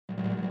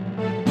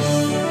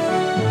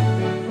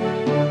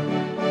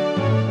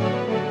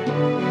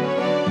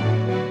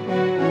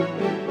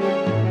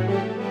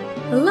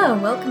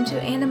Hello and welcome to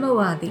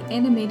Animoa, the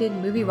animated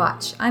movie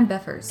watch. I'm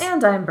Beffers.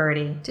 And I'm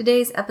Birdie.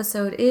 Today's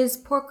episode is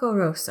Porco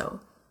Rosso.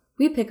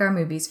 We pick our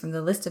movies from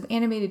the list of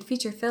animated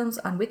feature films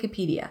on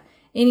Wikipedia.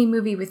 Any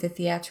movie with a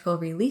theatrical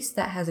release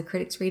that has a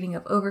critics rating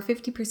of over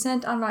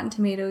 50% on Rotten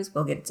Tomatoes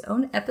will get its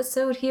own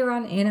episode here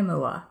on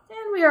Animoa.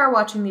 And we are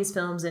watching these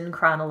films in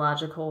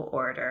chronological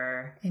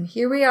order. And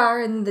here we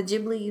are in the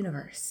Ghibli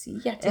universe,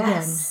 yet again.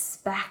 Yes,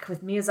 back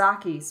with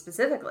Miyazaki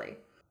specifically.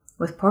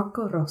 With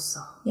Porco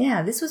Rosso.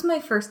 Yeah, this was my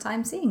first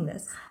time seeing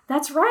this.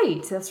 That's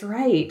right.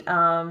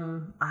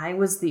 I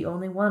was the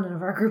only one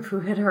of our group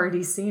who had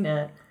already seen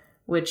it,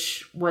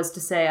 which was to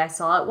say I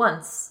saw it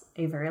once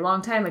a very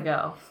long time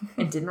ago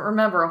and didn't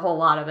remember a whole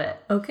lot of it.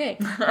 Okay.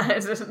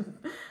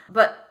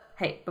 But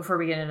hey, before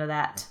we get into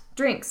that,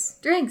 drinks.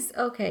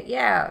 Okay,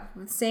 yeah.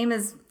 Same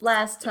as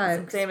last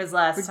time. Same as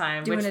last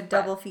time. Doing a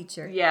double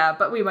feature. Yeah,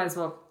 but we might as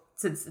well,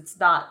 since it's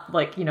not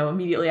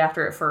immediately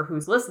after it for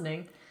who's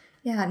listening.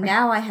 Yeah,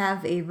 now I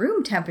have a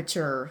room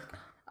temperature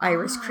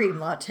Irish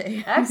cream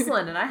latte.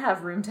 Excellent, and I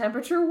have room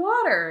temperature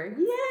water.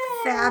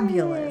 Yay!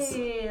 Fabulous.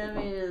 Let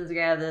me just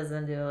grab this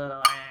and do a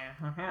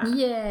little...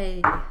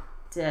 Yay.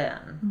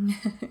 Done.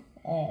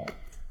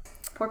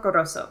 Porco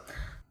Rosso.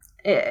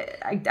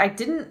 I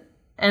didn't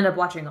end up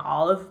watching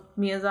all of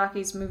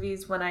Miyazaki's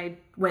movies when I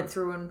went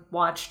through and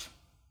watched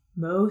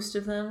most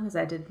of them, because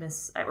I did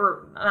miss...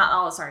 not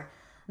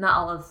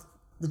all of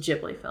the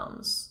Ghibli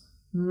films.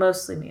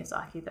 Mostly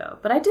Miyazaki, though.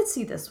 But I did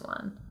see this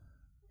one.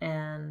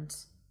 And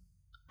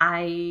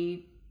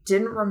I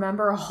didn't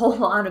remember a whole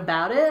lot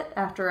about it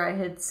after I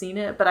had seen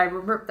it. But I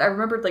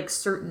remembered, like,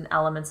 certain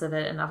elements of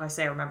it. And if I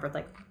say I remembered,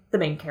 like, the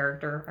main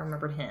character, I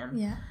remembered him.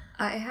 Yeah.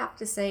 I have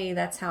to say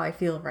that's how I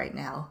feel right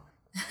now.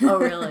 Oh,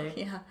 really?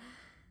 Yeah.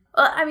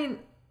 Well, I mean,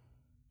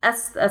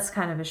 that's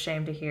kind of a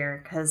shame to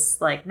hear. Because,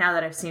 like, now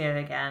that I've seen it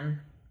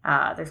again,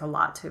 there's a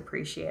lot to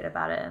appreciate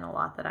about it. And a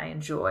lot that I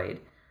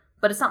enjoyed.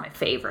 But it's not my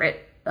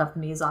favorite of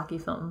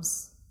Miyazaki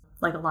films,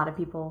 like a lot of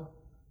people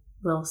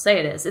will say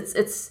it is.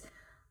 It's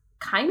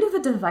kind of a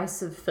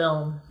divisive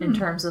film in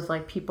terms of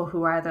like people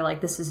who are either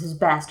like this is his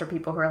best or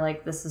people who are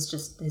like this is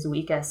just his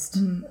weakest.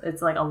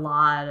 It's like a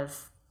lot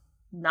of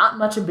not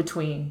much in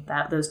between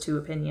those two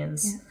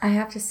opinions. Yeah. I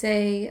have to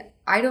say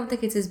I don't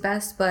think it's his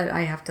best, but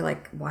I have to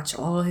like watch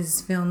all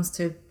his films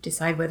to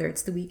decide whether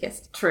it's the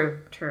weakest.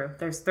 True.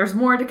 There's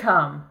more to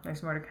come.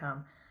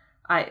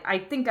 I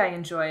think I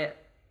enjoy it.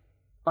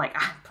 Like,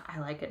 I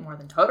like it more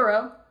than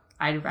Totoro.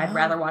 I'd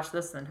rather watch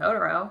this than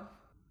Totoro.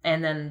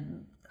 And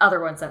then other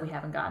ones that we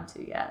haven't gotten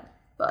to yet.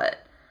 But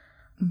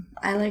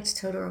I liked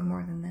Totoro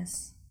more than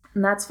this.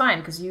 And that's fine,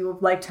 because you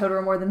like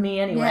Totoro more than me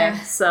anyway. Yeah.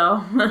 So,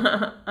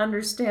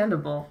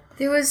 understandable.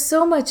 There was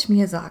so much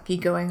Miyazaki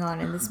going on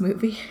in this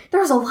movie.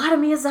 There was a lot of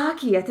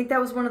Miyazaki. I think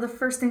that was one of the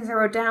first things I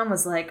wrote down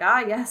was like,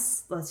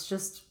 yes, let's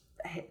just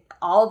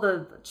all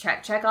the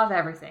check off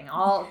everything.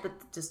 All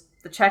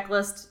the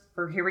checklist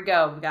for here we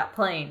go. We got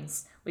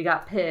planes. We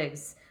got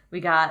pigs. We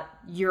got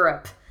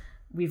Europe.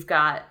 We've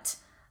got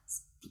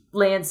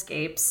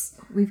landscapes.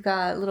 We've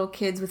got little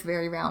kids with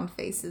very round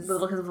faces.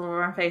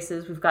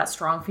 We've got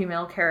strong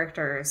female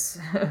characters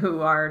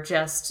who are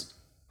just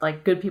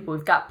like good people.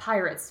 We've got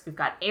pirates. We've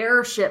got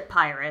airship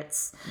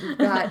pirates. We've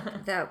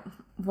got that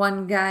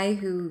one guy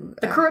who...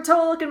 The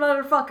Kurotoa-looking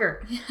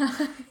motherfucker.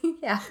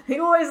 Yeah. He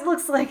always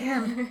looks like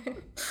him.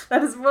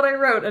 That is what I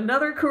wrote.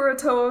 Another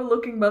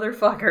Kurotoa-looking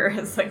motherfucker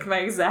is like my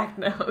exact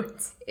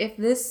notes. If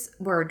this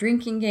were a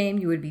drinking game,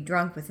 you would be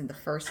drunk within the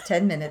first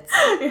 10 minutes.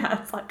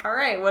 Yeah, it's like, all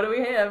right, what do we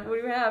have?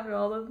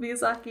 All the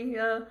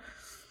Miyazaki,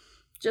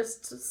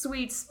 just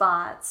sweet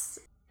spots.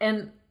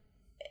 And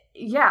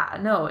yeah,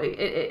 no,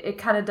 it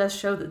kind of does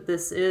show that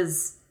this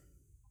is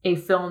a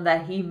film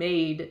that he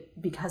made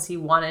because he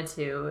wanted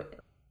to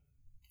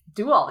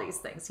do all these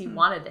things. He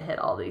wanted to hit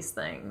all these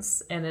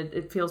things. And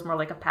it feels more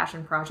like a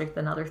passion project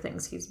than other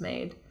things he's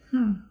made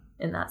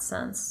in that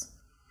sense.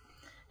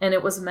 And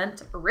it was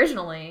meant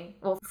originally,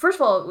 well, first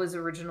of all, it was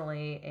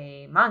originally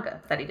a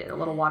manga that he did, a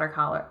little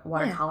watercolor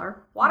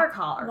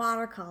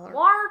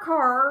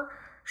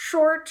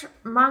short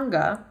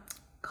manga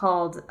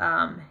called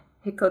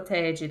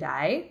Hikote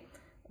Jidai,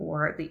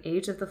 or The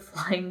Age of the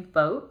Flying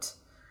Boat.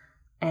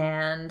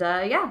 And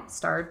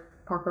starred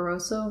Porco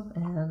Rosso,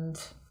 and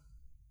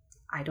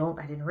I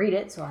didn't read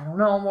it, so I don't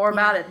know more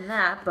about it than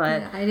that,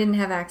 but... Yeah, I didn't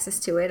have access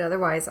to it,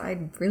 otherwise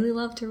I'd really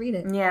love to read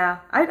it. Yeah,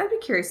 I'd be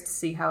curious to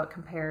see how it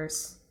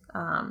compares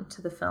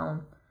to the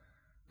film.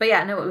 But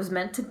yeah, no, it was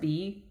meant to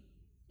be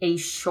a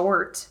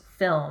short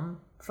film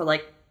for,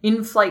 like,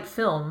 in-flight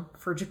film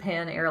for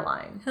Japan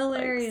Airlines.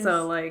 Hilarious. Like,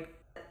 so, like,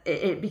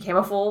 it became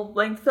a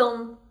full-length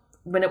film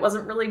when it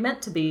wasn't really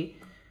meant to be,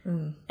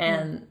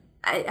 and...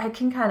 I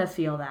can kind of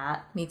feel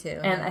that. Me too.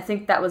 And I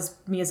think that was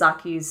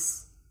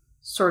Miyazaki's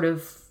sort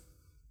of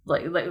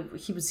like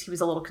he was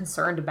a little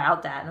concerned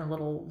about that and a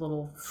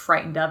little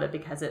frightened of it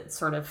because it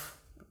sort of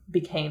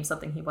became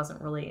something he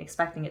wasn't really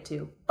expecting it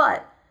to.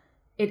 But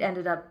it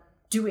ended up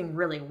doing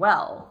really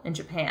well in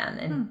Japan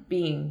and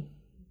being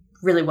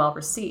really well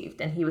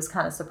received, and he was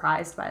kind of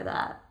surprised by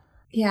that.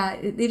 Yeah,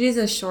 it is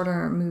a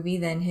shorter movie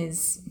than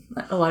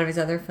a lot of his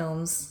other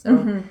films.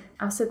 So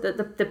I'll say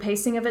that the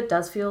pacing of it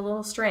does feel a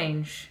little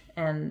strange.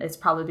 And it's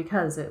probably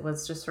because it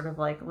was just sort of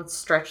like, let's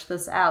stretch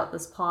this out,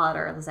 this plot,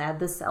 or let's add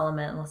this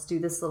element, and let's do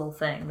this little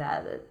thing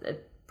that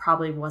it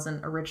probably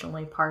wasn't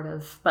originally part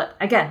of. But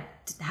again,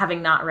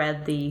 having not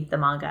read the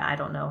manga, I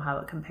don't know how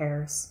it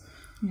compares.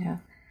 Yeah.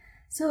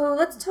 So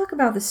let's talk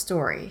about the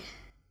story.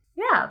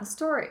 Yeah, the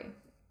story.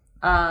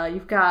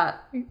 You've got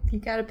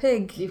a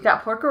pig. You've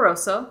got Porco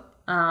Rosso,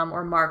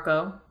 or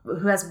Marco,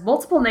 who has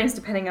multiple names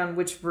depending on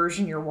which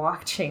version you're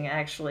watching,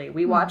 actually.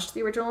 We watched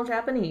the original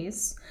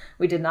Japanese.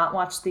 We did not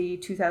watch the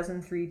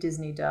 2003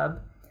 Disney dub,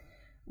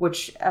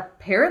 which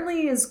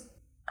apparently is,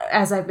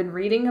 as I've been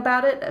reading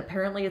about it,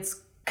 apparently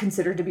it's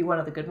considered to be one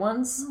of the good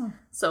ones.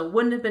 So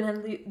wouldn't have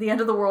been the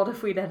end of the world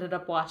if we'd ended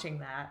up watching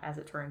that, as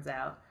it turns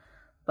out.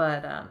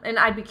 But, and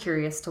I'd be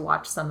curious to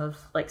watch some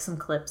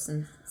clips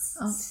and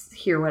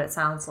hear what it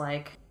sounds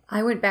like.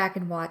 I went back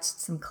and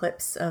watched some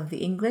clips of the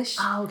English.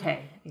 Oh,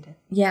 okay. You did.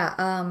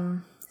 Yeah,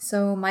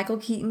 so Michael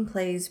Keaton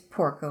plays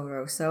Porco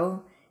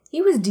Rosso.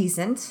 He was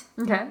decent.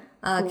 Okay.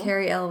 Cool.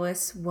 Carrie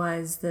Elwes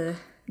was the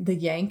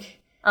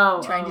Yank.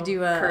 Trying to do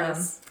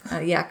Curtis.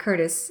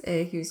 Curtis.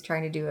 He was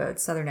trying to do a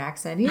Southern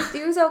accent.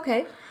 He was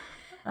okay.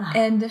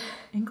 And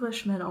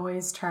Englishmen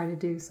always try to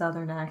do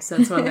Southern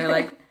accents when they're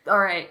like, all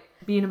right,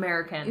 be an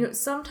American.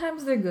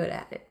 Sometimes they're good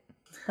at it.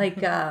 Like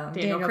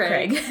Daniel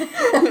Craig.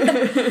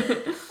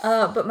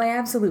 But my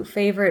absolute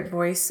favorite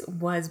voice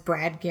was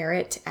Brad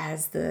Garrett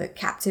as the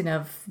captain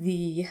of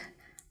the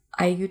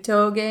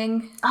Ayuto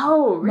gang.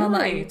 Oh, really? Mama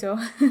Ayuto.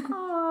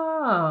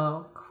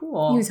 Oh,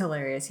 cool. He was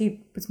hilarious.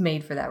 He was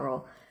made for that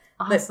role.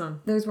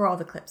 Awesome. But those were all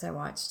the clips I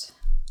watched.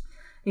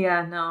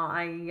 Yeah, no,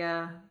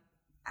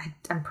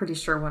 I'm pretty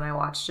sure when I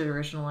watched it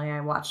originally,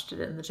 I watched it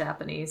in the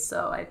Japanese,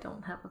 so I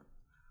don't have a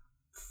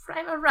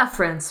frame of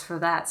reference for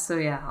that. So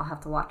yeah, I'll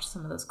have to watch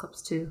some of those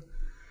clips too.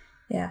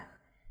 Yeah.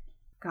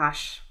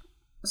 Gosh.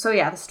 So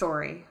yeah, the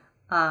story.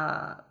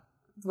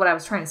 What I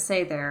was trying to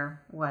say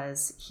there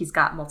was he's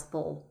got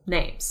multiple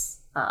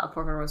names.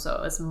 Porco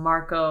Rosso is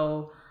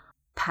Marco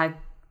I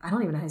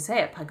don't even know how to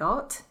say it.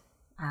 Pagot.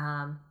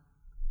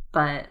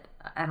 But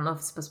I don't know if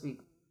it's supposed to be.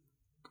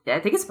 I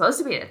think it's supposed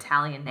to be an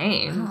Italian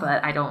name,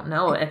 but I don't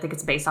know. I think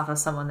it's based off of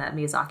someone that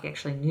Miyazaki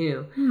actually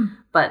knew.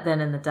 But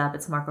then in the dub,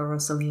 it's Marco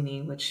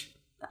Rossellini, which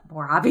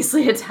more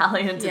obviously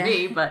Italian to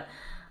me. But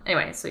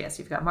anyway, so yes,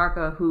 you've got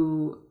Marco,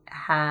 who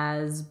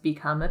has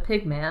become a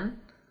pig man,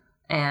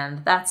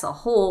 and that's a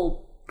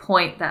whole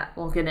point that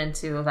we'll get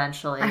into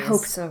eventually. I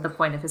hope so. The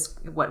point of his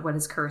what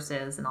his curse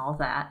is and all of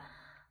that.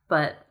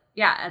 But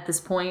yeah, at this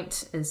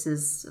point, this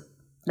is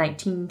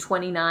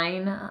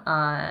 1929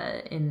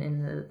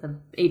 in the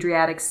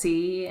Adriatic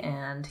Sea,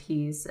 and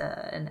he's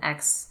an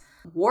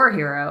ex-war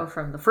hero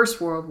from the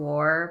First World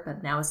War,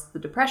 but now it's the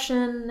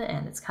Depression,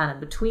 and it's kind of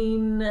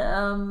between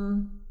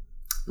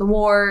the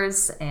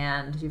wars,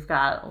 and you've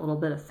got a little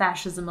bit of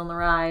fascism on the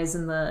rise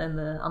on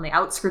the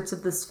outskirts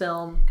of this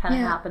film kind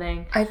of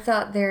happening. I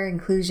thought their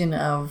inclusion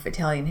of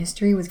Italian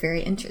history was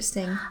very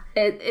interesting.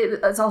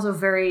 It's also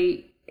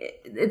very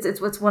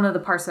it's one of the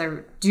parts that I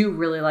do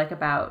really like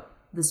about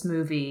this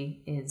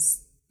movie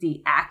is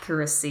the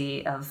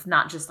accuracy of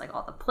not just like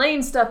all the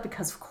plane stuff,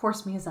 because of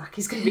course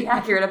Miyazaki's going to be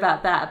accurate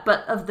about that,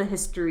 but of the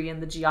history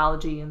and the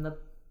geology and the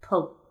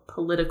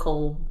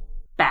political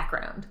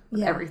background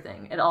of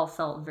everything. It all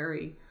felt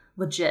very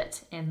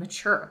legit and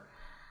mature.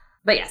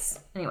 But yes,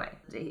 anyway,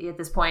 at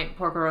this point,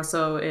 Porco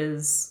Rosso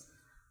is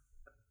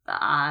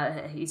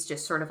he's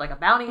just sort of like a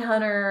bounty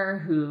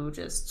hunter who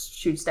just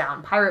shoots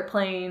down pirate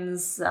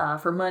planes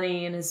for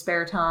money in his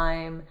spare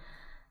time.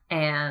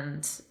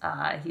 And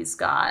he's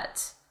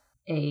got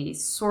a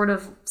sort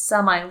of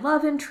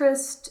semi-love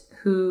interest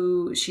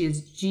she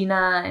is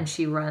Gina, and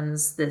she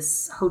runs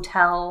this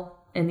hotel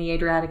in the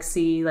Adriatic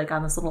Sea, like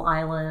on this little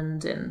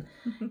island, and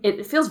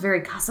it feels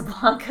very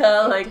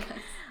Casablanca, like,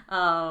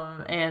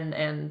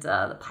 and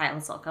the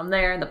pilots all come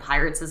there, and the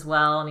pirates as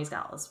well, and he's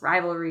got all this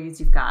rivalries.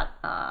 You've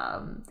got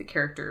the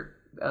character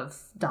of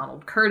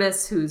Donald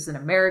Curtis, who's an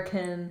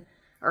American,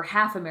 or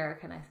half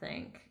American, I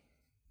think.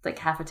 Like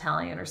half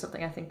Italian or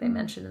something, I think they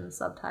mentioned in the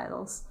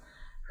subtitles,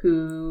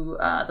 who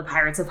the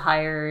pirates have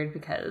hired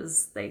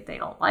because they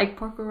don't like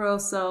Porco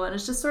Rosso. And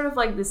it's just sort of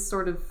like this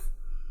sort of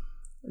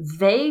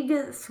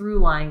vague through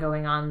line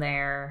going on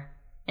there.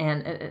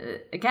 And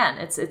again,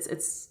 it's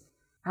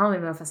I don't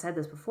even know if I said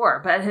this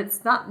before, but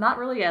it's not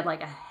really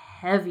a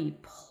heavy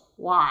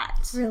plot.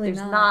 It's really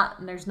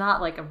there's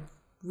not like a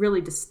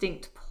really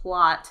distinct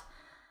plot.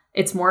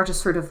 It's more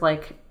just sort of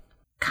like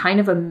kind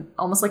of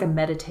almost like a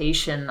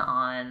meditation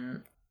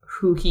on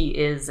who he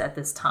is at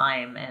this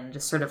time, and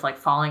just sort of like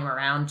following him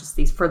around just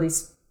these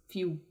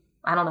few,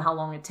 I don't know how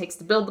long it takes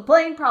to build the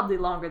plane, probably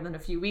longer than a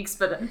few weeks,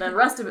 but the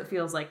rest of it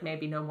feels like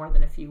maybe no more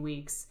than a few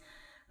weeks.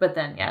 But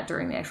then,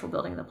 during the actual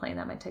building of the plane,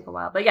 that might take a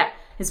while. But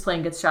his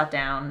plane gets shot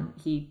down.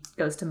 He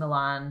goes to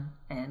Milan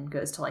and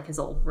goes to like his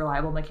old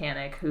reliable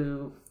mechanic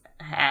who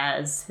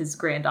has his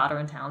granddaughter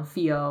in town,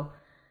 Fio.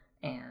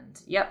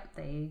 And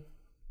they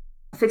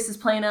fix his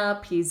plane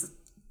up. He's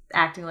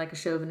acting like a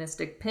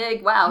chauvinistic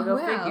pig. Wow, go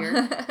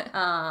figure.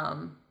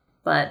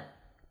 But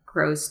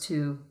grows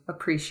to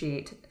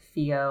appreciate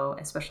Theo,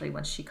 especially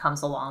when she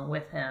comes along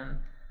with him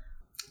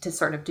to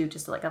sort of do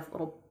just like a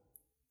little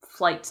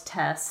flight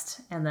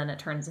test, and then it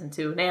turns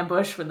into an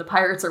ambush when the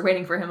pirates are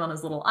waiting for him on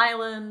his little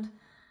island,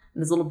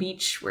 and his little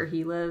beach where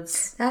he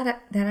lives.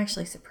 That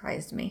actually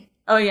surprised me.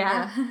 Oh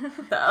yeah.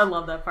 I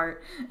love that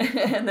part.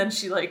 And then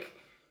she like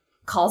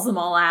calls them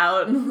all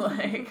out and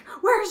like,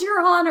 where's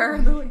your honor?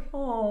 And they're like,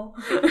 oh.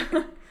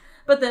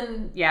 But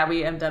then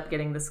we end up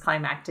getting this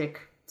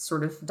climactic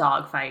sort of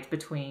dogfight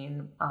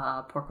between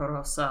Porco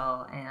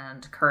Rosso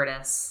and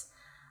Curtis,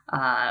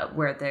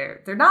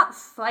 where they're not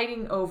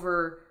fighting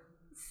over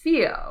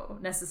Theo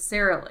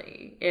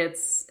necessarily.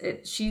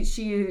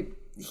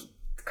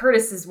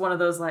 Curtis is one of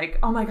those like,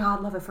 oh my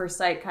god, love at first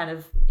sight kind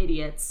of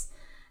idiots,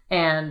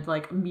 and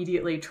like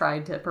immediately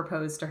tried to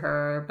propose to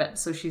her. But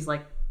so she's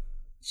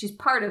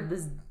part of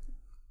this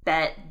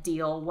bet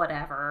deal,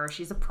 whatever.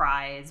 She's a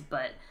prize,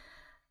 but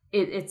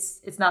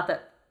it's not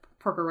that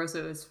Porco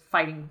Rosso is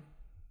fighting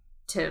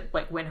to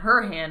like win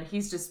her hand.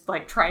 He's just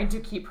like trying to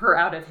keep her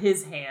out of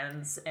his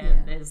hands,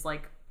 and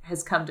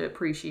has come to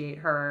appreciate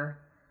her,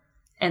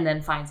 and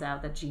then finds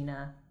out that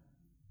Gina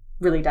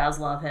really does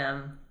love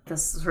him.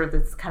 This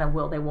kind of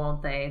will they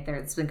won't they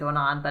it's been going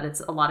on, but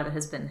a lot of it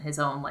has been his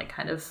own like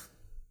kind of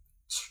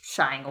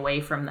shying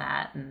away from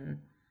that. And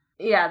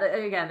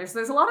again, there's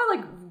a lot of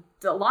like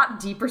a lot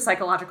deeper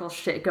psychological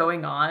shit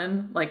going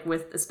on, like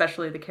with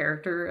especially the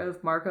character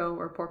of Marco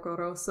or Porco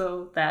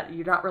Rosso, that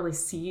you're not really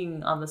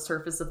seeing on the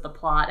surface of the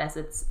plot as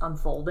it's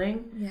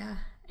unfolding. Yeah.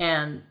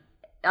 And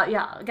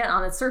again,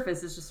 on its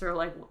surface, it's just sort of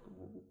like,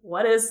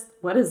 what is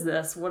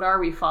this? What are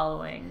we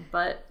following?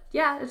 But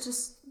it's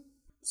just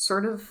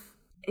sort of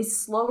a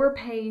slower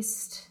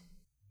paced,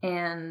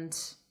 and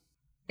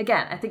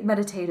again, I think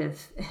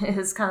meditative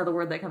is kind of the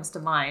word that comes to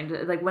mind.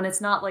 Like when it's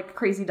not like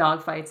crazy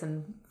dog fights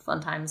and fun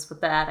times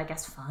with that. I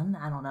guess fun.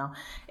 I don't know.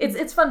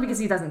 It's fun because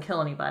he doesn't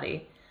kill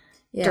anybody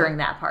during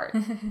that part.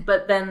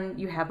 But then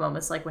you have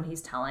moments like when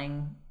he's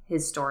telling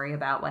his story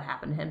about what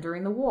happened to him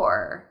during the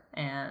war,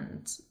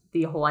 and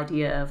the whole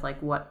idea of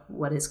like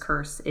what his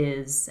curse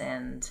is,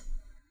 and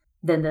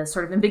then the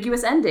sort of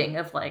ambiguous ending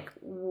of like,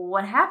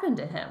 what happened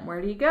to him?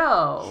 Where'd he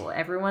go?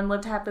 Everyone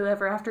lived happily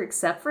ever after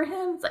except for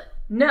him? It's like,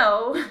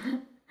 no.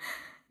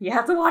 You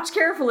have to watch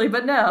carefully,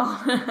 but no.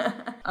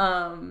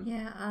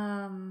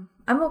 I'm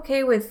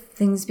okay with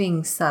things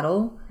being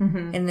subtle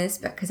in this,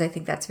 because I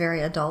think that's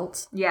very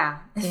adult. Yeah,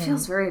 it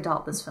feels very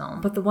adult, this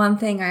film. But the one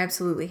thing I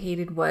absolutely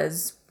hated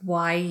was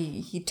why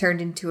he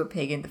turned into a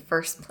pig in the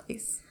first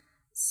place.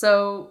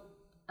 So,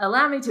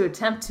 allow me to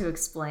attempt to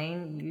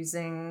explain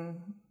using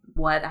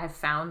what I've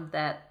found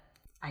that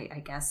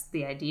I guess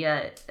the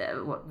idea,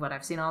 what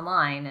I've seen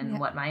online and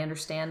what my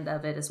understand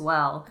of it as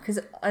well. Because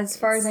as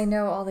far as I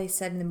know, all they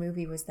said in the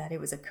movie was that it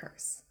was a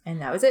curse.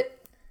 And that was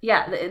it.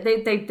 Yeah,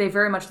 they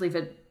very much leave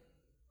it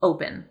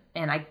open.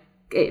 And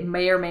it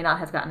may or may not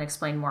have gotten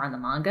explained more in the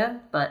manga.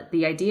 But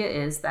the idea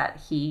is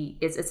that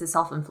it's a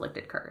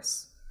self-inflicted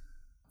curse.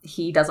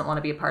 He doesn't want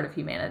to be a part of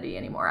humanity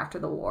anymore after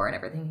the war and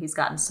everything. He's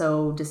gotten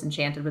so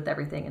disenchanted with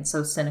everything and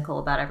so cynical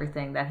about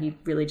everything that he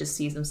really just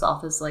sees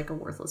himself as like a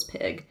worthless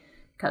pig.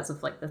 Because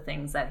of like the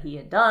things that he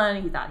had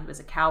done. He thought he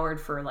was a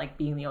coward for like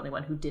being the only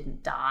one who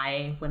didn't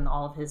die when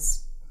all of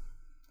his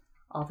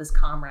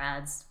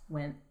comrades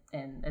went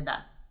in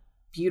that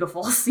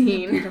beautiful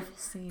scene,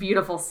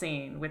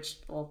 which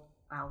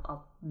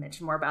I'll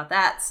mention more about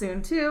that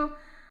soon too.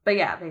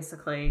 But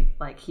basically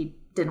like he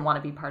didn't want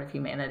to be part of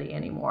humanity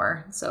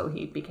anymore, so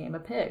he became a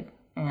pig.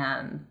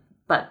 And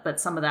but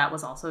some of that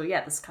was also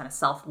this kind of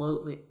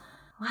self-loathing.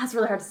 Well, that's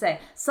really hard to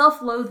say.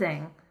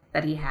 Self-loathing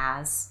that he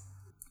has,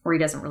 where he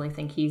doesn't really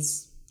think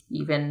he's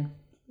even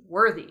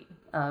worthy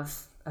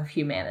of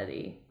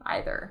humanity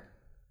either.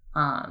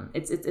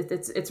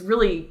 It's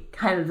really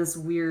kind of this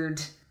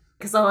weird,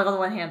 because on the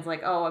one hand it's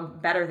like, oh, I'm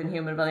better than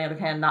human, but on the other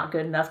hand, not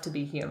good enough to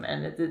be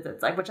human.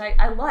 It's like, which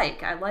I like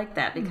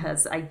that,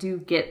 because I do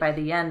get by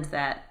the end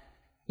that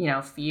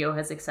Theo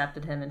has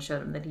accepted him and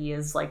showed him that he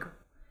is like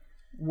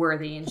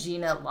worthy, and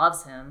Gina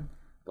loves him.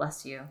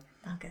 Bless you.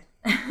 Okay.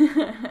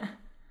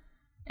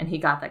 And he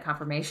got that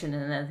confirmation,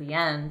 and at the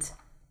end,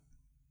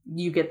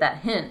 you get that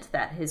hint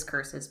that his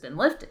curse has been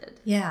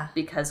lifted. Yeah.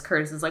 Because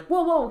Curtis is like,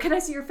 whoa, can I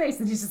see your face?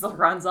 And he just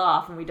runs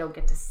off, and we don't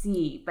get to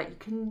see. But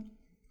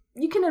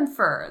you can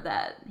infer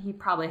that he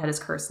probably had his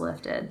curse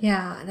lifted.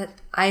 Yeah, that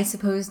I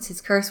suppose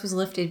his curse was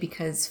lifted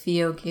because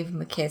Theo gave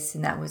him a kiss,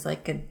 and that was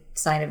like a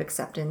sign of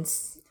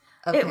acceptance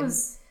of him. It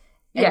was,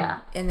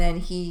 And then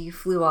he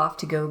flew off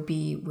to go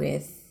be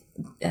with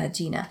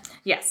Gina.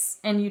 Yes,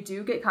 and you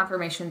do get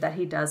confirmation that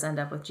he does end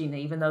up with Gina,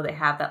 even though they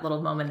have that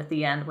little moment at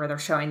the end where they're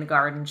showing the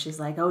garden. She's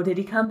like, oh, did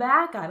he come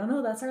back? I don't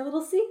know, that's our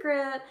little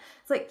secret.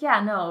 It's like,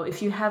 no,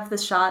 if you have the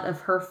shot of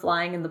her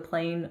flying in the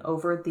plane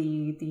over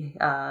the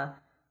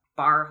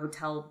bar,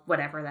 hotel,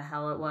 whatever the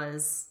hell it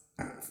was,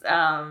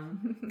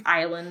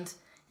 island,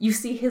 you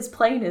see his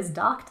plane is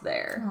docked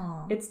there.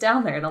 Aww. It's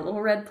down there. The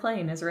little red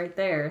plane is right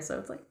there. So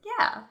it's like,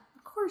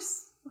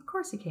 of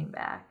course he came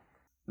back.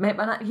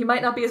 He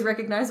might not be as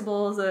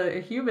recognizable as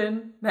a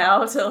human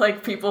now to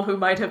like people who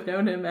might have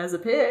known him as a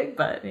pig,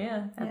 but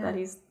I bet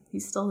he's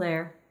still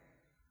there.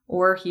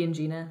 Or he and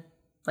Gina,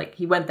 like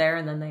he went there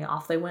and then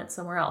they went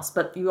somewhere else.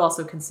 But you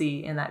also can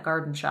see in that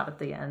garden shot at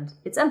the end,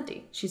 it's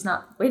empty. She's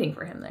not waiting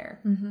for him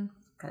there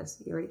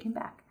because he already came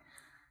back.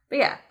 But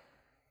yeah,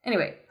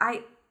 anyway,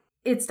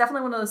 it's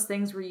definitely one of those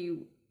things where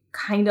you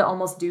kind of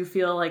almost do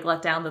feel like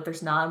let down that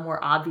there's not a more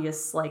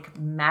obvious like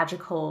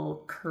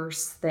magical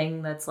curse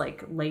thing that's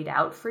like laid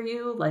out for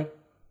you, like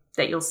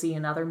that you'll see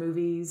in other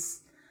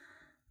movies.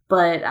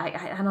 But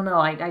I don't know,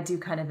 I do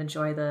kind of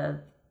enjoy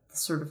the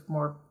sort of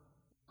more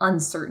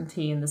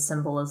uncertainty and the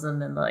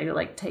symbolism and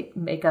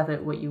make of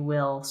it what you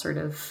will sort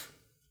of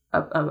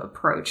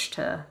approach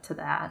to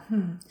that.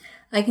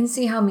 I can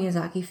see how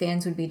Miyazaki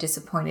fans would be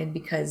disappointed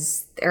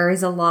because there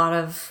is a lot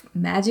of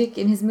magic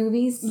in his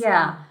movies.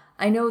 Yeah.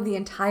 I know the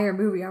entire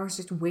movie, I was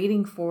just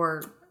waiting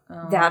for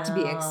that to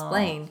be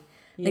explained.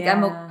 Like,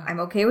 I'm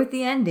okay with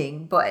the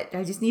ending, but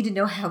I just need to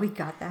know how we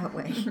got that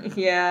way.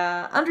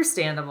 Yeah,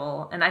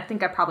 understandable. And I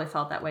think I probably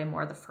felt that way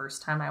more the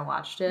first time I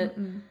watched it.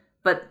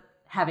 But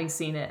having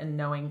seen it and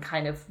knowing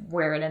kind of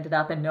where it ended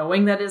up and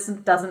knowing that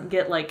it doesn't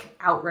get like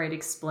outright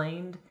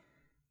explained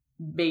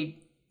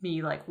made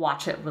me like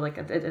watch it with like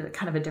a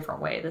kind of a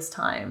different way this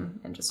time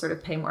and just sort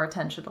of pay more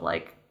attention to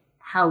like,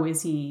 how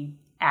is he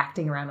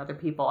acting around other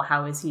people?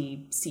 How is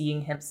he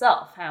seeing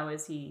himself? How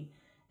is he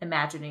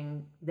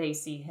imagining they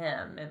see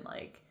him? And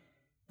like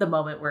the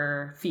moment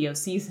where Fio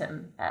sees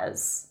him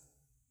as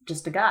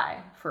just a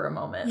guy for a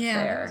moment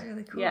there. That's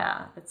really cool.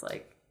 Yeah, it's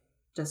like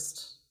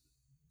just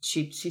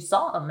she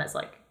saw him as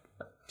like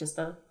just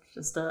a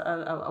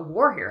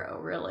war hero,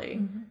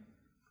 really,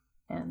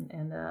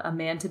 and a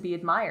man to be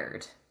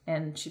admired.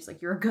 And she's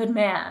like, "You're a good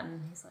man."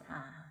 And he's like,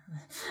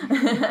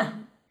 "Ah."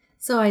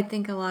 So I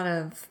think a lot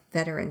of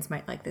veterans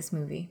might like this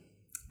movie.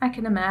 I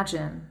can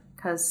imagine,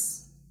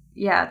 because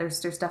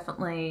there's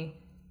definitely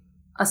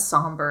a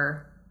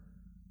somber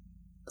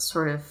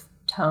sort of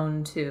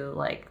tone to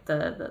like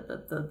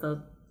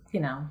the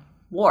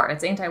war.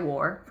 It's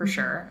anti-war for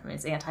sure. I mean,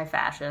 it's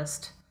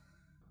anti-fascist.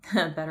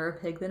 Better a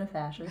pig than a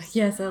fascist.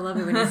 Yes, I love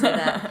it when you say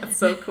that. It's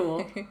so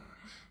cool.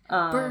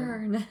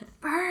 Burn,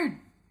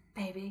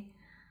 baby.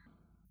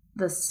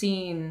 The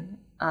scene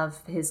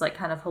of his like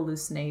kind of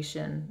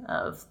hallucination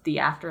of the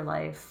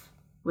afterlife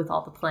with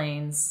all the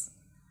planes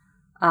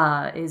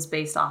is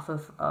based off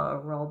of a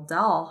Roald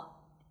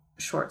Dahl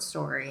short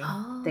story,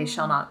 They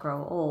Shall Not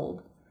Grow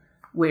Old,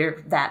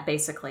 where that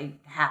basically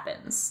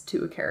happens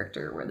to a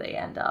character where they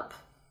end up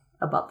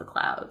above the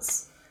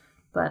clouds.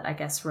 But I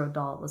guess Roald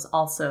Dahl was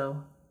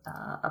also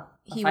a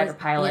fighter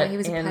pilot. Yeah, he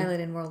was a pilot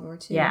in World War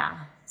II. Yeah,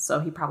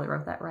 so he probably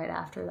wrote that right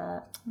after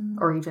that,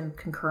 or even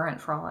concurrent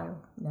for all I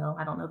know.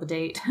 I don't know the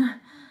date.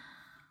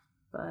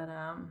 But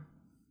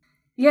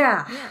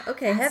yeah,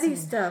 okay, heavy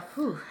stuff.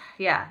 Whew.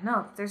 Yeah,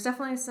 no, there's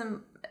definitely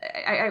some.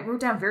 I wrote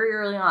down very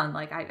early on,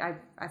 like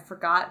I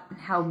forgot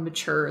how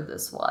mature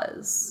this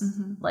was.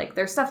 Like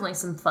there's definitely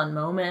some fun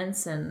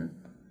moments and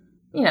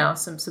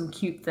some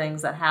cute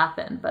things that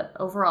happen, but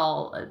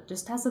overall it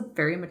just has a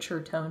very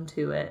mature tone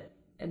to it,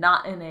 and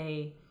not in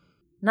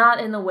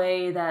the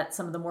way that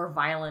some of the more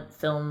violent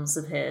films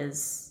of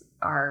his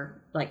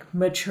are like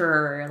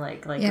mature,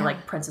 like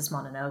Princess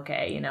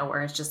Mononoke,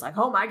 where it's just like,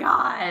 oh my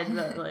god,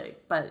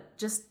 but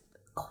just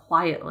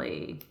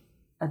quietly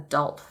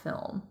adult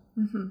film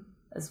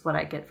is what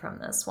I get from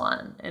this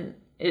one, and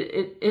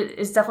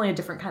it's definitely a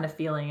different kind of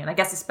feeling. And I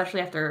guess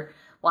especially after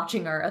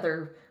watching our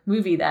other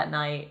movie that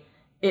night,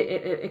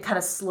 it kind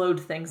of slowed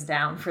things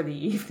down for the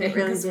evening,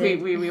 because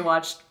we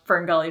watched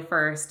Fern Gully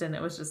first, and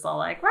it was just all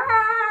like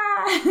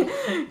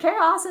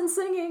chaos and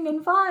singing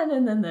and fun,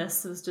 and then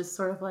this was just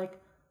sort of like,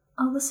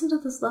 oh, listen to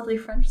this lovely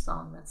French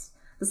song,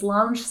 this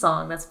lounge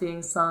song that's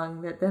being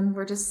sung, that then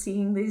we're just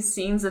seeing these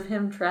scenes of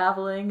him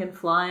traveling and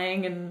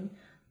flying and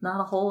not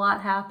a whole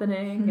lot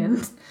happening.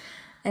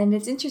 And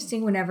it's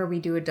interesting whenever we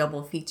do a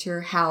double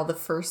feature how the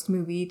first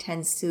movie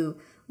tends to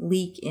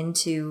leak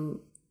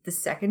into the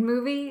second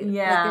movie.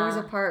 Yeah. Like there was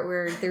a part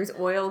where there's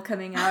oil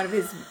coming out of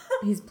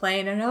his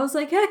plane, and I was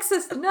like,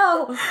 Hexus,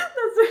 no!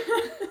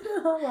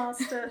 I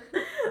lost it.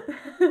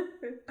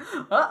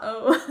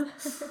 Uh-oh.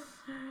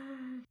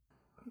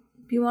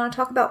 Do you want to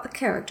talk about the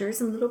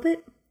characters a little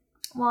bit?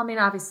 Well, I mean,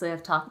 obviously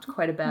I've talked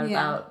quite a bit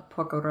about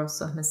Porco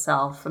Rosso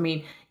himself. I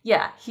mean,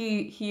 yeah,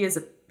 he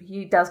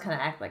does kind of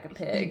act like a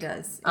pig. He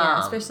does, yeah,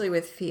 especially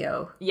with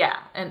Fio. Yeah,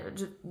 and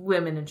just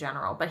women in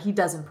general, but he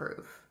does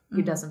improve.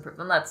 He does improve,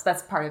 and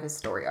that's part of his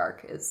story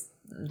arc. Is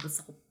this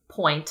whole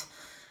point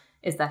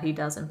is that he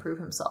does improve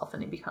himself,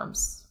 and he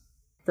becomes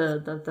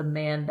the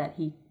man that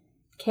he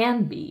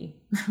can be.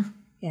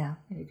 Yeah,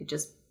 and if you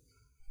just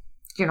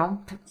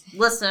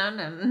listen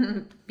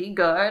and be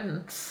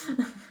good.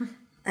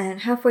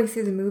 And halfway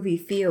through the movie,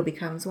 Fio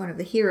becomes one of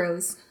the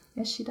heroes.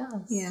 Yes, she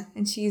does. Yeah,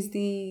 and she's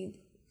the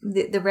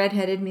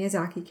redheaded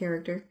Miyazaki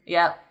character.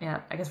 Yeah.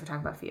 I guess we're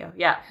talking about Fio.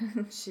 Yeah,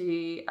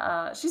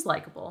 she's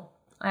likable.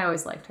 I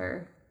always liked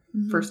her.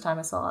 First time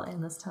I saw it,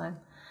 and this time.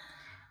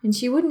 And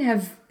she wouldn't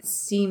have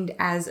seemed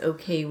as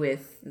okay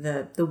with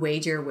the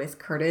wager with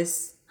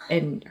Curtis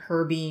and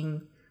her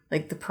being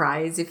like the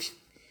prize if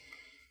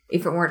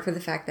it weren't for the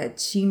fact that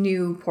she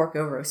knew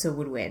Porco Rosso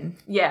would win.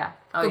 Yeah.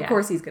 Oh, of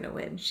course he's going to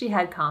win. She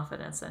had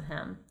confidence in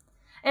him.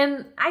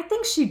 And I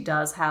think she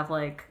does have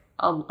like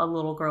a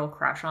little girl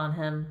crush on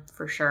him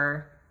for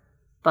sure.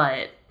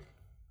 But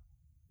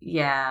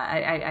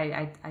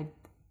yeah,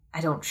 I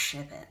don't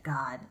ship it.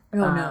 God.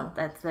 Oh, no.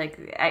 That's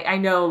like, I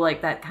know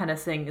like that kind of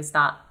thing is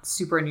not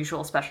super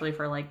unusual, especially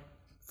for like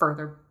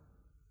further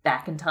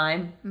back in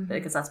time,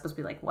 because that's supposed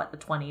to be like, what, the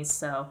 20s.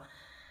 So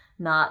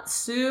not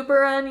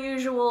super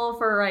unusual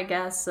for, I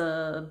guess,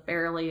 a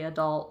barely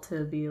adult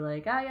to be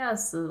like,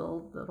 yes,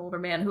 an older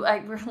man who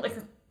I like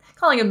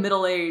calling him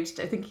middle-aged.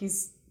 I think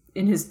he's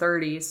in his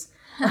 30s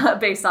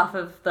based off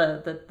of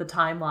the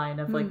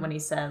timeline of like when he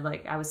said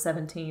like I was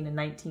 17 in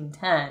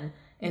 1910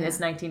 and it's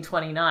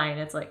 1929.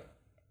 It's like,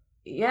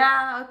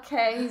 yeah,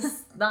 okay,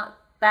 he's not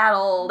that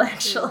old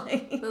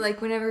actually. But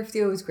like whenever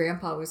Theo's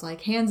grandpa was like,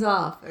 hands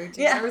off, or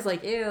I was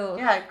like, ew.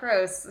 Yeah,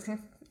 gross.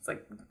 It's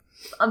like,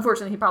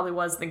 unfortunately, he probably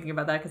was thinking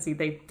about that because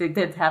they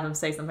did have him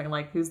say something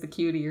like, who's the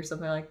cutie or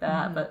something like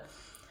that. But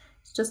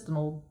it's just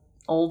an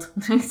old,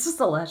 it's just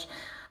a lesh.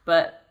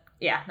 But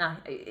yeah, no,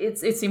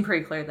 it seemed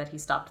pretty clear that he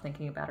stopped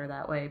thinking about her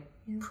that way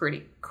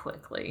pretty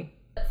quickly.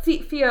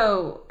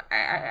 Theo,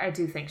 I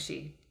do think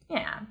she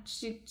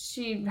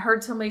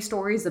heard so many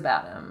stories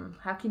about him.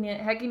 How can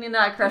you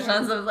not crush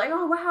on someone like,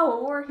 oh wow,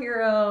 a war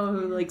hero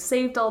who like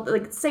saved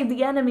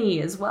the enemy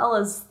as well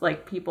as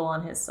like people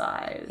on his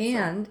side.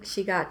 And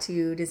she got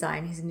to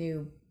design his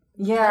new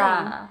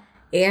plane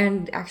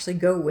and actually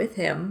go with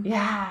him.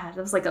 Yeah, that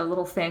was like a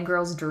little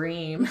fangirl's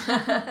dream.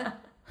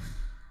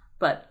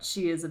 But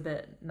she is a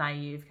bit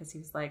naive because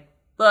he's like,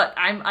 look,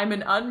 I'm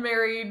an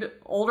unmarried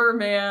older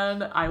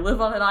man. I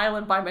live on an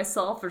island by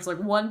myself. There's like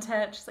one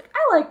tent. She's like,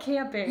 I like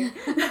camping.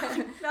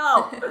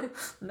 No.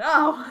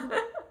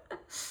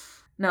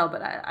 No,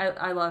 but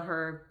I love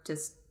her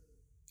just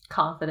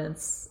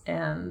confidence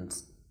and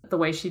the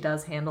way she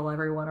does handle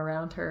everyone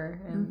around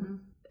her. And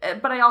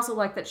but I also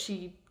like that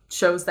she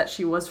shows that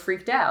she was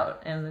freaked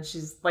out and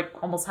she's like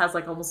almost has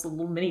like almost a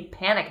little mini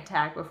panic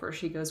attack before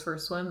she goes for a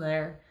swim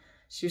there.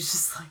 She was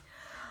just like,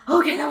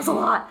 okay, that was a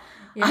lot.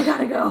 Yeah. I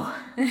gotta go.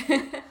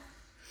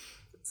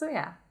 So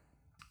yeah,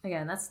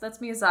 again, that's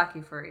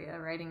Miyazaki for you,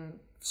 writing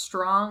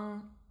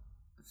strong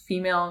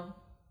female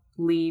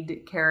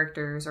lead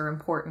characters or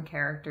important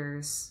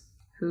characters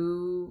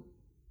who,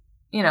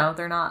 you know,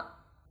 they're not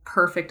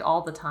perfect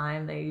all the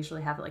time. They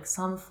usually have like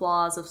some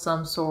flaws of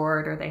some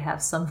sort, or they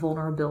have some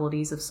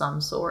vulnerabilities of some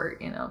sort.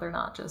 You know, they're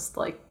not just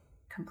like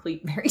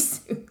complete Mary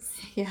Sues.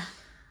 Yeah.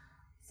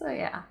 So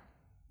yeah,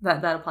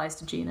 that applies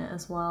to Gina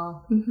as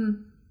well.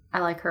 I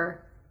like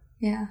her.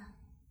 Yeah.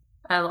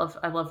 I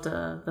loved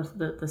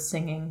the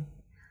singing.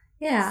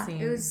 Yeah,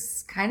 scene. It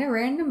was kind of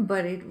random,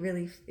 but it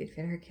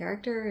fit her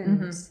character,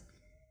 and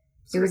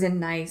it was a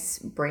nice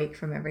break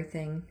from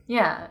everything.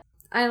 Yeah.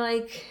 I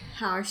like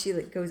how she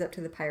goes up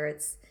to the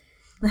pirates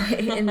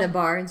in the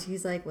bar, and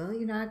she's like, well,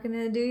 you're not going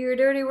to do your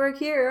dirty work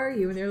here, are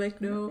you? And they're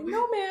like, no.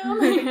 No,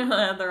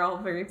 ma'am. They're all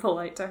very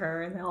polite to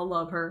her, and they all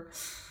love her.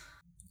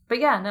 But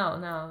yeah,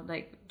 no.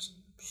 Like,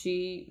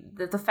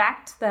 the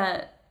fact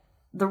that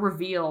the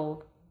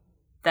reveal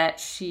that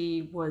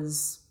she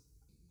was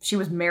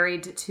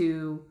married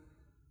to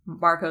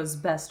Marco's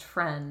best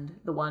friend,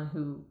 the one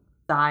who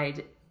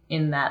died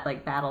in that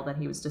like battle that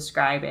he was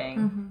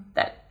describing,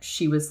 that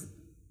she was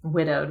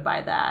widowed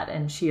by that,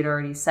 and she had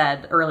already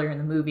said earlier in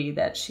the movie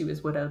that she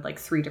was widowed like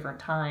 3 different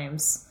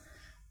times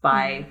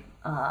by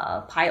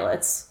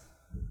pilots,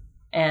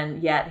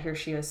 and yet here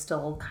she is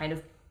still kind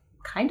of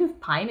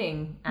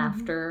pining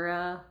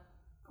after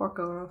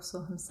Porco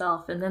Rosso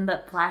himself. And then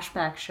that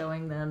flashback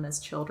showing them as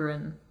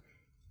children.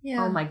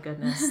 Yeah. Oh my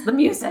goodness. The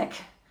music.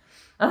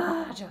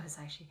 Joe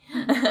Hisaishi.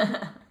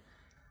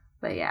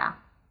 But yeah.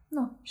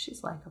 No,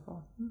 she's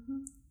likable.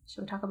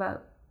 Should we talk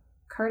about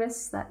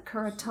Curtis, that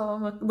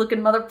Kuratoa looking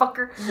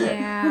motherfucker?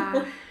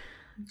 Yeah.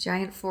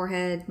 Giant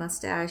forehead,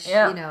 mustache,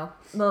 yep. You know.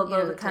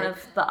 The kind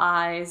of the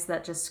eyes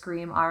that just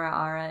scream ara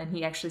ara, and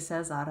he actually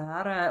says ara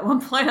ara at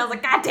one point. I was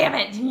like, God damn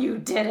it, you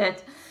did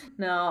it.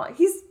 No,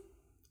 he's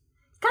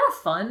kind of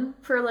fun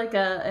for like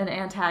an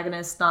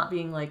antagonist, not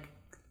being like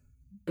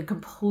a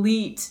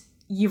complete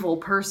evil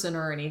person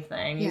or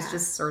anything. Yeah. He's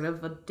just sort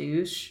of a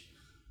douche.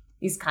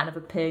 He's kind of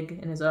a pig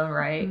in his own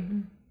right.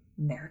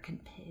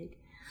 American pig.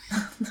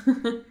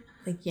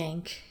 Like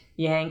Yank.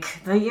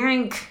 The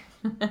Yank.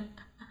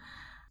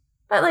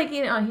 But like,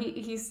 you know,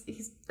 he's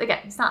again,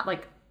 he's not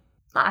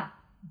a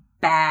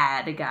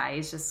bad guy.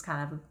 He's just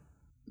kind of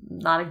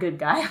not a good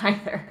guy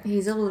either.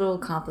 He's a little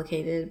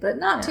complicated, but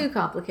not too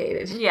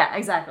complicated. Yeah,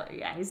 exactly.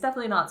 Yeah, he's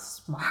definitely not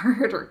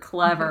smart or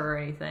clever or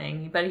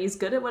anything, but he's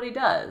good at what he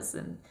does.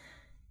 And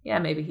yeah,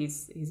 maybe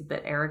he's a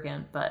bit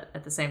arrogant, but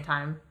at the same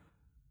time,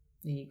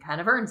 he kind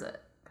of earns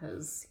it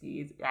because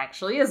he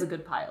actually is a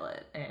good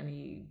pilot,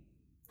 and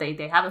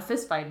they have a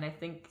fist fight, and I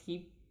think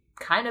he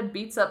kind of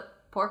beats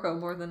up Porco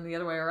more than the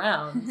other way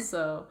around.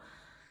 So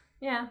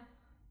yeah,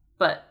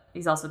 but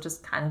he's also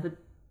just kind of a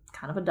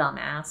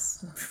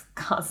dumbass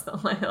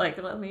constantly.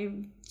 Like, let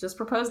me just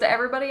propose to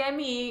everybody I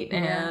meet,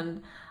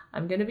 and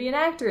I'm gonna be an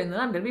actor, and then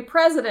I'm gonna be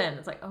president.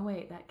 It's like, oh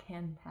wait, that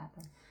can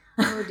happen.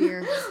 Oh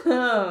dear.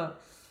 Oh.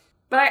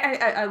 But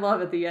I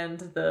love at the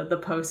end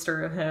the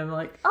poster of him,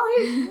 like, oh,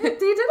 he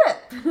did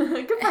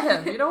it. Good for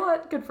him. You know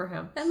what? Good for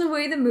him. And the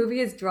way the movie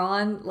is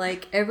drawn,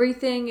 like,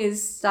 everything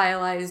is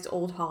stylized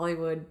old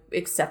Hollywood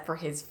except for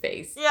his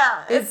face.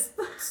 Yeah. His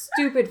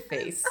stupid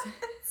face.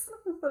 It's so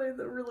funny,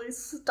 that really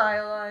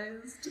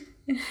stylized.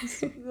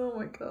 Oh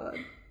my god.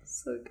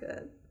 So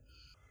good.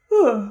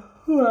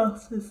 Who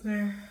else is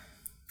there?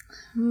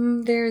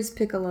 There's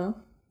Piccolo.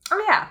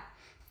 Oh yeah.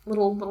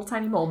 Little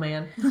tiny mole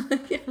man.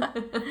 Yeah.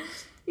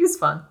 He was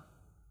fun.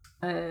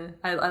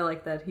 I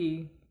like that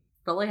he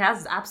really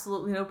has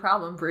absolutely no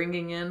problem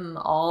bringing in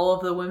all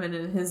of the women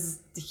in his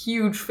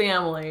huge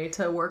family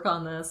to work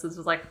on this. It's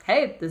just like,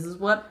 hey, this is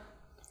what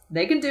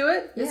they can do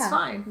it. It's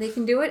fine. They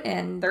can do it,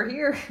 and they're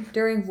here.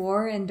 During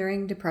war and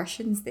during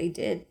depressions, they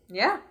did.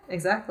 Yeah,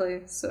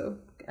 exactly. So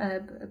a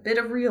bit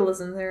of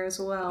realism there as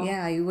well.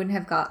 Yeah, you wouldn't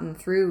have gotten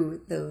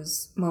through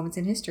those moments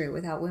in history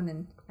without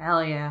women.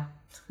 Hell yeah.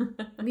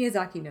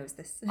 Miyazaki knows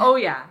this. Oh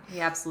yeah, he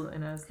absolutely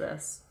knows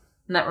this.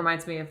 And that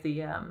reminds me of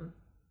the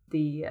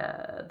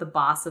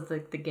boss of the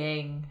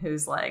gang,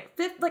 who's like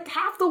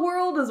half the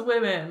world is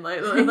women,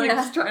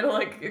 just trying to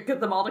like get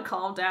them all to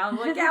calm down.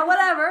 Like, yeah,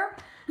 whatever.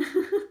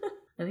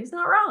 And he's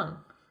not wrong.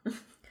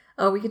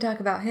 Oh, we could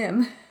talk about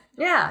him.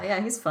 Yeah,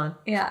 he's fun.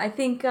 Yeah, I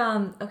think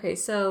okay,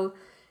 so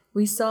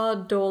we saw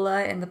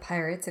Dola and the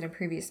pirates in a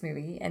previous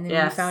movie, and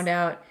then we found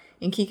out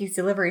in Kiki's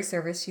Delivery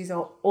Service she's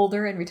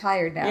older and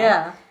retired now.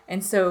 Yeah.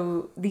 And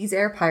so these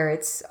air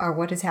pirates are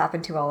what has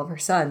happened to all of her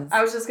sons.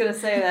 I was just gonna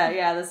say that.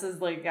 Yeah, this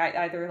is like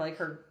either like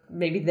her,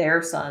 maybe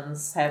their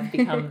sons have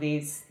become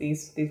these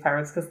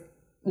pirates, because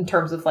in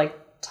terms of like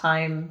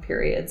time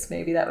periods,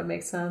 maybe that would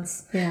make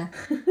sense. Yeah,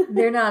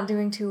 they're not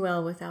doing too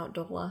well without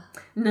Dola.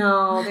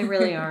 No, they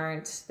really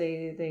aren't.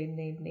 They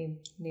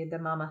need their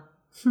mama.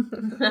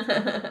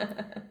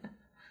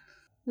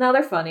 No,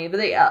 they're funny, but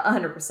they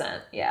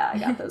 100%. Yeah, I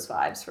got those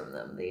vibes from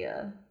them.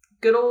 The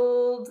good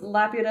old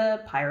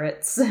Laputa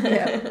pirates.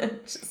 Yeah.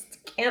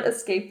 Just can't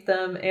escape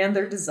them, and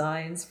their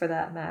designs for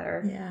that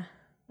matter. Yeah.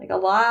 Like, a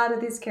lot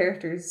of these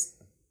characters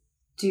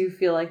do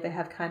feel like they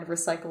have kind of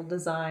recycled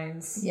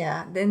designs.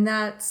 Yeah, and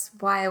that's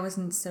why I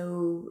wasn't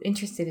so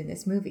interested in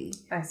this movie.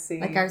 I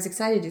see. Like, I was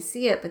excited to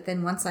see it, but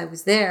then once I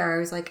was there, I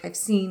was like, I've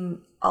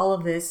seen all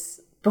of this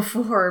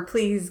before.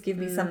 Please give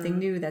me something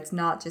new that's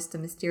not just a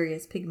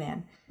mysterious pig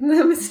man.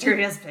 The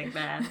mysterious pig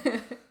man.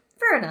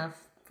 Fair enough.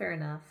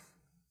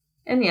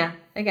 And yeah,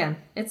 again,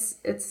 it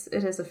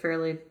is a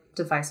fairly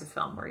divisive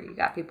film where you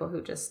got people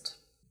who just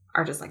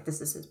are just like,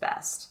 this is his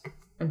best,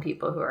 and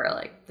people who are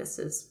like, this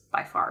is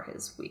by far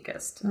his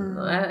weakest.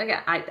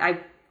 Again,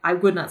 I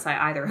would not say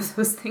either of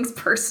those things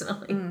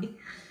personally.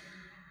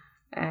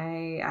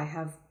 I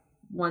have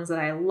ones that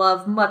I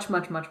love much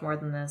more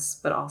than this,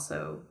 but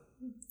also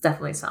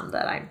definitely some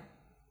that I'm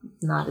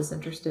not as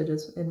interested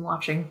in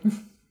watching.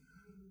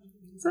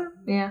 So,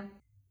 yeah.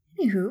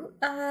 Anywho,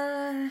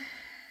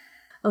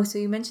 so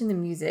you mentioned the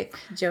music,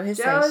 Joe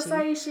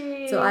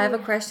Hisaishi. So I have a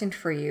question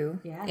for you.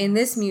 Yes. In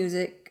this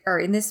music, or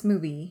in this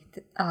movie,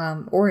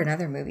 or in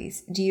other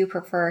movies, do you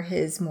prefer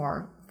his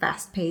more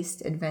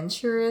fast-paced,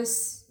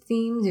 adventurous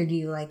themes, or do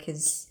you like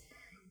his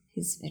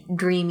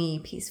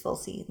dreamy, peaceful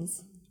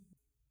scenes?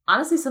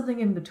 Honestly, something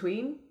in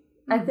between.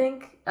 I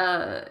think,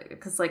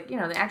 because, like, you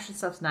know, the action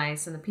stuff's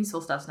nice and the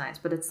peaceful stuff's nice,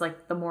 but it's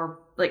like the more,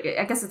 like,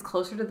 I guess it's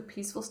closer to the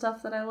peaceful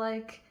stuff that I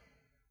like.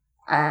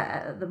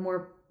 The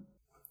more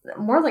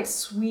like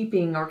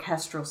sweeping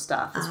orchestral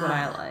stuff is what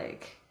I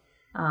like.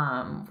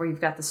 Where you've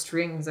got the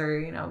strings are,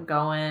 you know,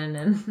 going,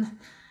 and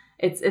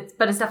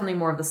but it's definitely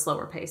more of the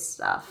slower paced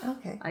stuff.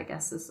 Okay. I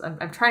guess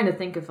I'm trying to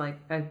think of like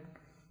a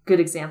good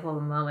example of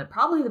the moment.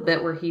 Probably the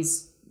bit where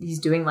he's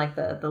doing like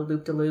the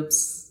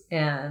loop-de-loops,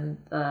 and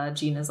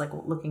Gina's like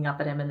looking up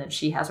at him, and then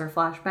she has her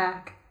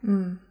flashback.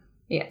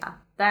 Yeah,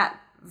 that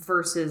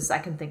versus I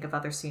can think of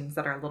other scenes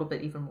that are a little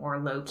bit even more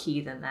low key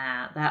than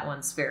that. That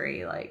one's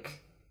very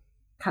like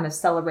kind of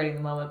celebrating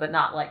the moment, but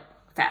not like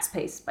fast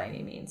paced by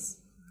any means.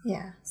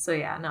 Yeah. So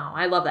yeah, no,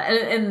 I love that,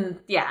 and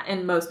yeah,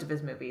 in most of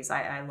his movies,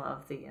 I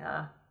love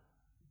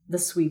the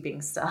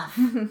sweeping stuff.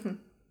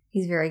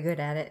 He's very good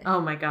at it.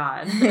 Oh my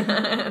god,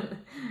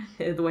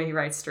 the way he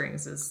writes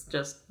strings is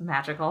just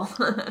magical.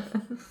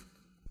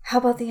 How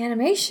about the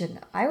animation?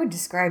 I would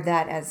describe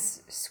that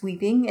as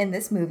sweeping in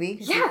this movie.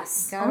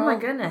 Yes. Oh my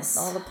goodness.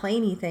 All the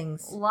plainy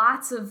things.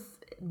 Lots of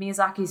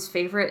Miyazaki's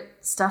favorite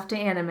stuff to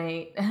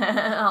animate.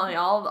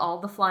 all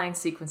the flying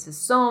sequences.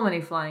 So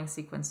many flying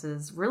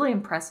sequences. Really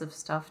impressive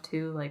stuff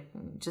too. Like,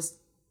 just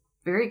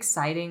very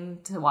exciting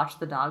to watch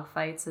the dog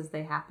fights as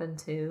they happen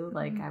too.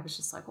 Like, I was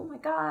just like, oh my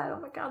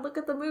god, look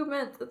at the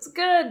movement. It's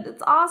good.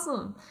 It's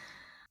awesome.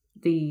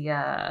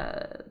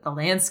 The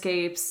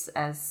landscapes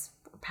as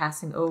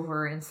passing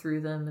over and through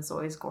them is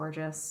always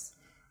gorgeous.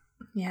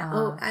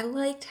 Yeah. I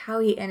liked how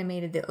he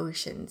animated the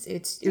oceans.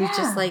 It was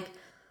just like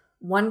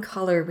one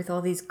color with all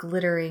these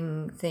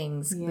glittering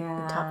things with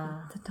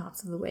Yeah. the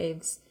tops of the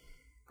waves.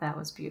 That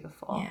was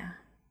beautiful. Yeah.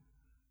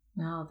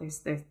 No,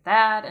 there's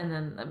that, and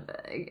then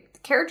the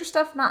character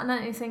stuff. Not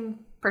anything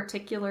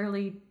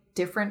particularly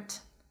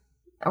different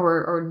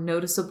or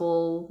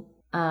noticeable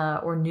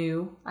or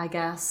new, I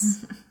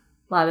guess.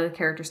 A lot of the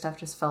character stuff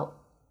just felt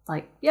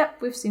like,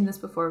 yep, we've seen this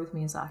before with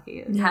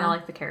Miyazaki. Kind of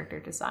like the character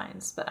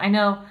designs, but I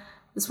know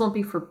this won't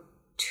be for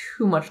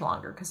too much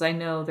longer because I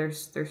know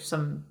there's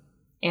some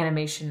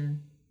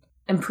animation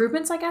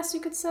improvements, I guess you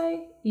could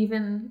say,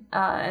 even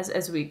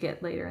as we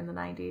get later in the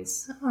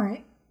 90s. All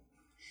right.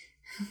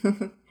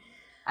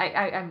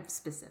 I'm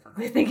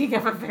specifically thinking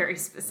of a very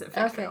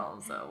specific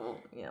film, so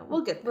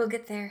we'll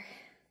get there.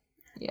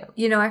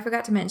 Yeah. I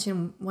forgot to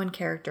mention one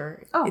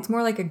character. Oh. It's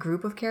more like a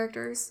group of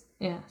characters.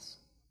 Yes.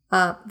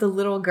 The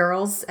little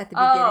girls at the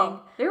beginning.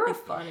 They were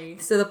funny.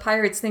 So the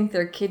pirates think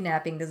they're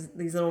kidnapping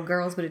these little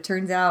girls, but it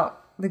turns out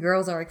the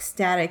girls are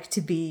ecstatic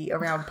to be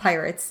around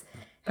pirates.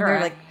 And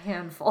They're like a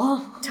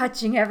handful.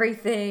 touching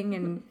everything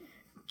and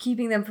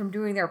keeping them from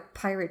doing their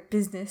pirate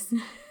business.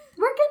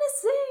 We're gonna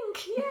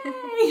sink!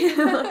 Yay!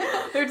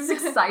 They're just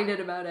excited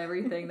about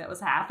everything that was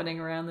happening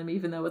around them,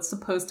 even though it's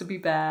supposed to be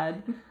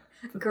bad.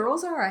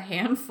 Girls are a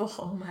handful.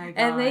 Oh my god.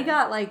 And they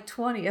got like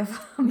 20 of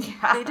them.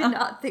 Yeah. They did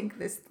not think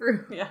this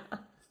through. Yeah.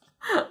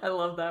 I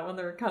love that when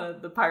they're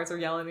the pirates are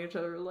yelling at each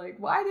other like,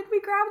 why did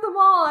we grab them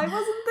all? I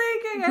wasn't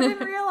thinking. I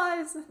didn't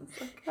realize.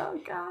 It's like, oh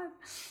god.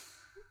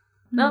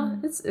 No,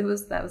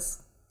 that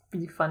was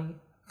really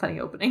funny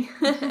opening.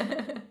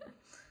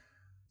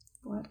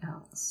 What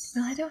else?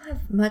 Well, I don't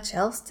have much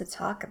else to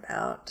talk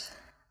about.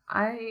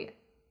 I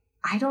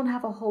don't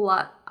have a whole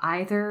lot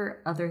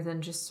either, other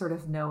than just sort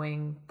of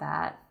knowing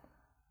that,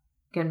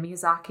 again,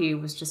 Miyazaki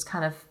was just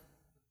kind of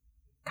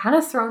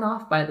thrown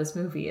off by this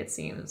movie, it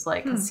seems.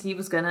 Like, because he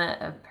was going to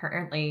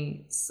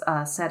apparently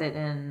set it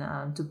in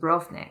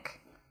Dubrovnik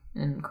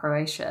in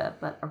Croatia,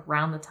 but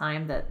around the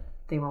time that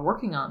they were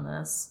working on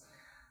this,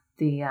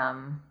 the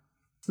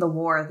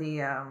war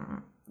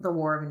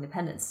of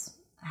independence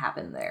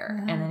happened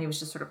there. Yeah. And then he was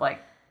just sort of like,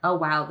 oh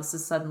wow, this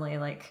is suddenly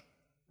like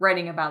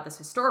writing about this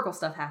historical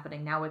stuff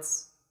happening. Now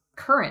it's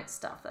current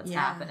stuff that's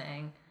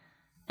happening.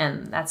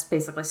 And that's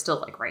basically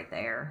still like right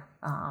there.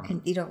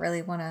 And you don't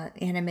really want to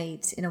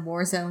animate in a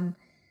war zone.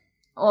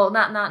 Well,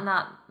 not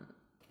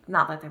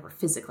that they were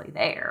physically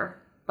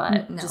there,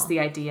 but No. just the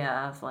idea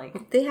of like,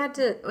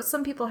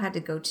 some people had to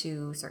go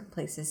to certain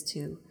places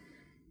to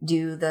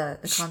do the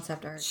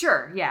concept art.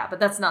 sure, yeah, but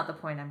that's not the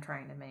point I'm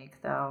trying to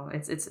make, though.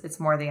 It's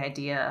more the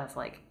idea of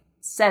like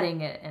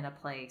setting it in a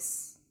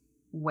place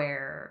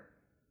where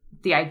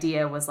the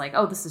idea was like,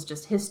 oh, this is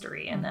just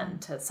history, and then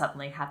to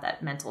suddenly have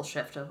that mental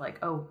shift of like,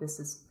 oh,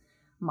 this is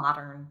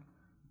modern,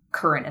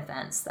 current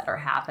events that are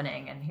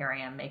happening, and here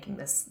I am making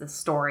this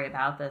story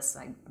about this.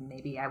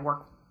 Maybe I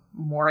work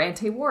more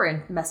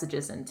anti-war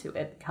messages into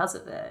it because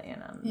of it.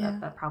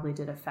 That probably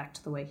did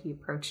affect the way he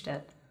approached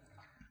it.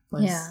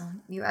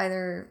 You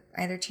either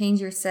change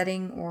your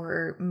setting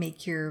or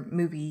make your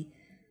movie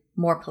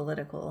more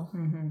political.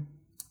 Mm-hmm.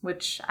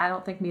 Which I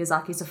don't think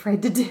Miyazaki's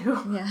afraid to do.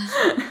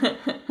 Yeah.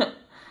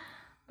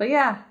 But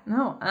yeah,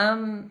 no.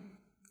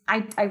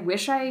 I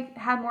wish I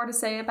had more to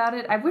say about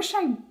it. I wish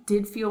I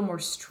did feel more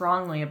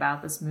strongly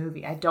about this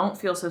movie. I don't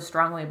feel so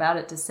strongly about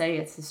it to say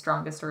it's his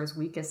strongest or his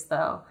weakest,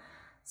 though.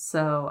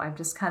 So I'm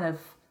just kind of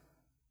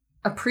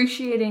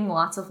appreciating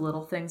lots of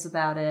little things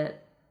about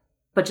it,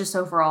 but just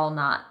overall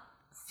not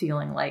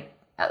feeling like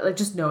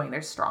just knowing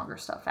there's stronger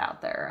stuff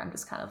out there. I'm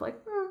just kind of like,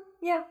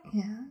 yeah.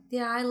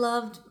 Yeah, I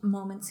loved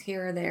moments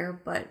here or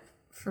there, but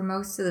for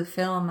most of the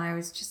film, I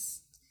was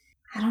just,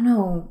 I don't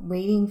know,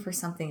 waiting for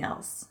something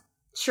else.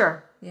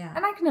 Sure. Yeah.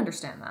 And I can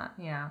understand that.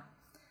 Yeah.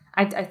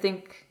 I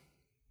think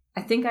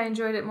I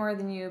enjoyed it more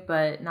than you,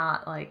 but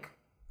not like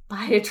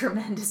by a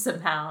tremendous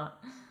amount.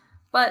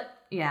 But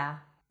yeah.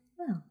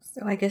 Well,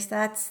 so I guess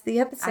that's the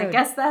episode. I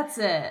guess that's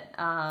it.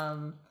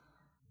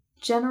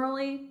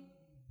 Generally,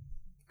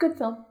 good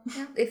film.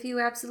 Yeah, if you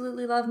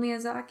absolutely love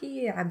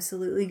Miyazaki,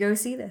 absolutely go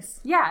see this.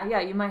 Yeah,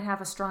 you might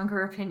have a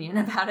stronger opinion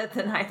about it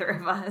than either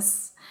of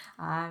us.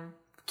 I'm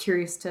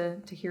curious to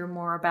hear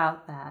more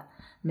about that.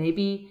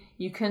 Maybe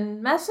you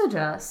can message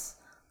us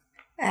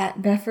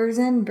at Beffers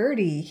and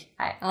Birdie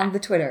on the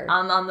Twitter.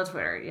 On the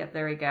Twitter. Yep,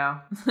 there we go.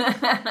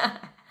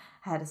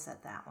 Had to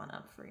set that one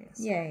up for you.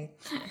 So. Yay.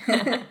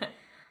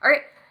 All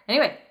right.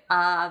 Anyway,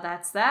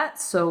 that's that.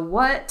 So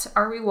what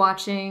are we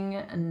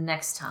watching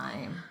next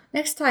time?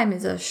 Next time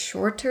is a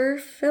shorter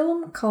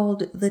film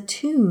called The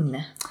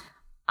Tune.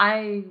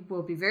 I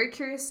will be very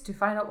curious to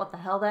find out what the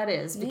hell that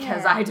is,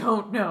 because I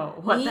don't know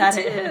what Me that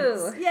too.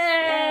 is.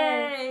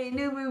 Yay!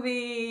 New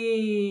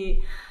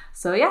movie!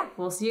 So yeah,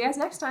 we'll see you guys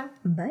next time.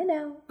 Bye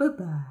now.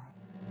 Bye-bye.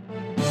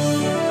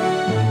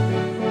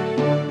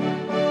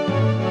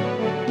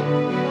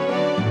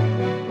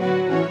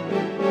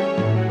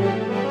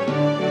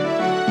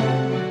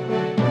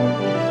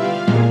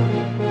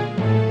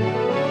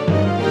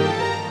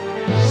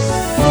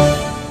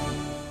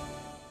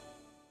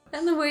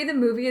 And the way way the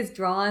movie is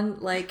drawn,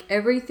 like,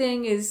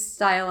 everything is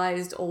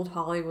stylized old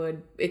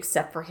Hollywood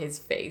except for his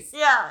face.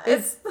 Yeah.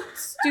 His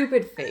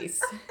stupid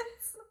face.